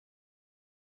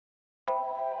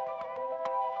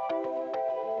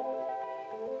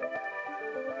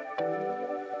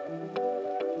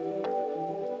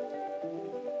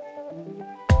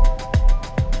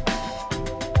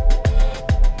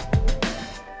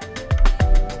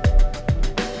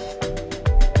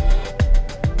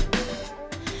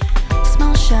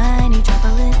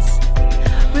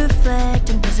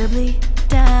visibly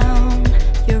down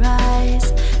your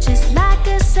eyes, just like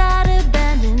a sad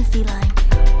abandoned feline,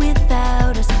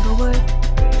 without a single word,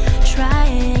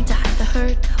 trying to hide the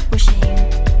hurt, wishing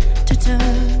to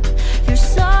turn your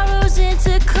sorrows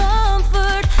into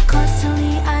comfort.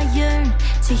 Constantly I yearn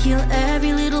to heal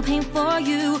every little pain for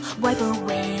you, wipe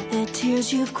away the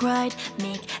tears you've cried,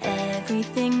 make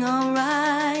everything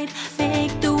alright,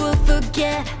 make the world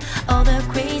forget all the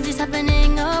crazy's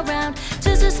happening around.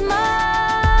 Just a smile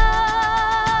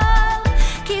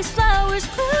keeps flowers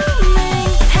blooming.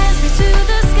 Hands reach to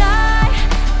the sky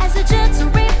as a gentle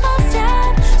rain falls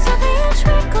down, something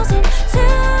trickles into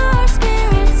our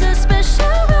spirits, a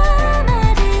special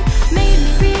remedy. Made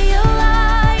me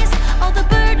realize all the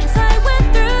burdens I went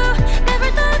through, never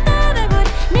thought that I would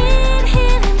need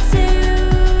healing too.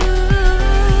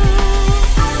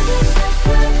 I wish I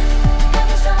could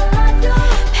vanish all of your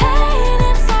pain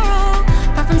and sorrow,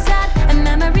 far from sad and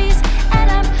memories, and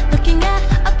I'm looking at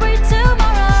a bright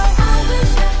tomorrow. I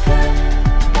wish I could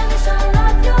vanish all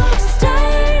of your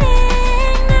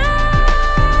staining now.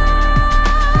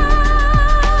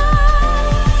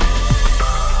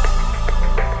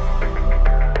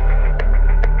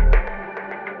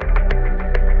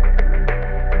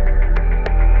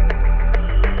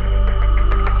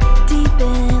 Deep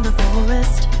in the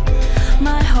forest,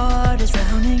 my heart is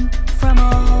drowning from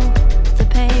all the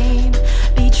pain,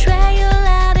 betrayal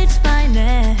at its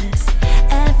finest.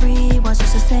 Everyone's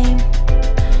just the same,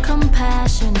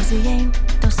 compassion is the aim.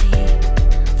 Don't see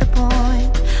the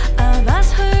point of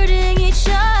us hurting each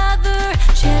other.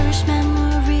 Cherish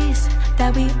memories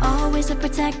that we always have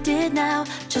protected, now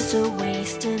just a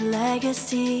wasted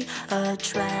legacy, a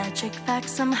tragic fact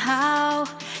somehow.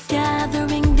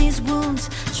 Gathering these wounds,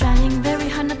 trying very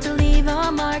hard not to leave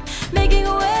a mark, making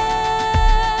way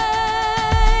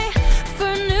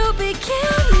for new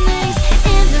beginnings.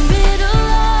 In the middle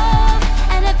of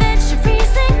an adventure,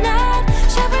 freezing night,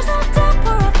 showers on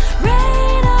downpour of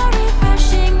rain, a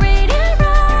refreshing radiant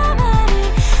remedy.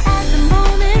 At the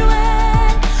moment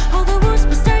when all the wounds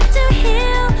will start to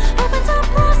heal, opens a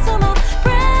blossom of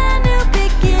brand new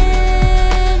beginnings.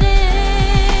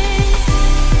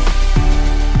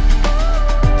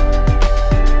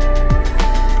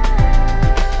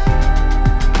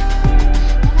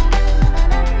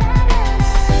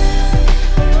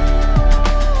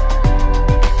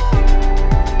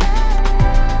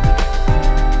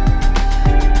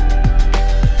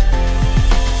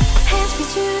 Hands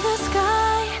reach to the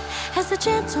sky as the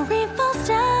gentle rain falls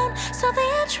down, something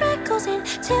trickles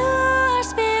into our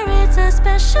spirits, a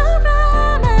special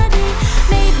remedy.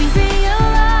 Made me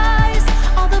realize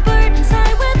all the burdens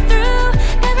I went through,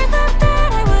 never thought that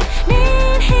I would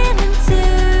need healing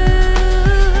too.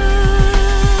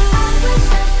 I wish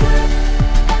I could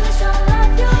vanish all of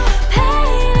your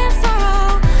pain and sorrow,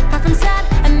 far from sad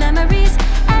and memories,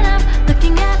 and I'm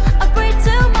looking at a bright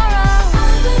tomorrow.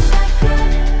 I wish I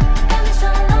could vanish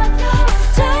all of your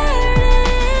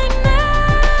starting now.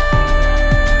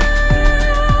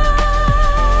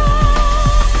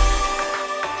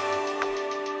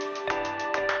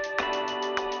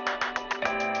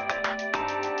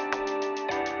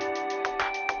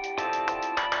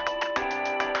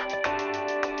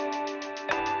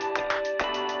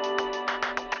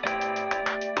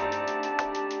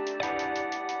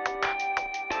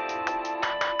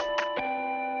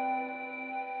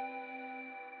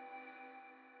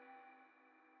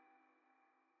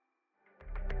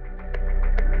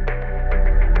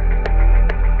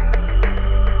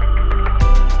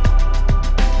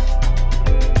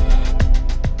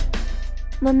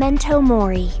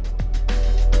 MementoMori.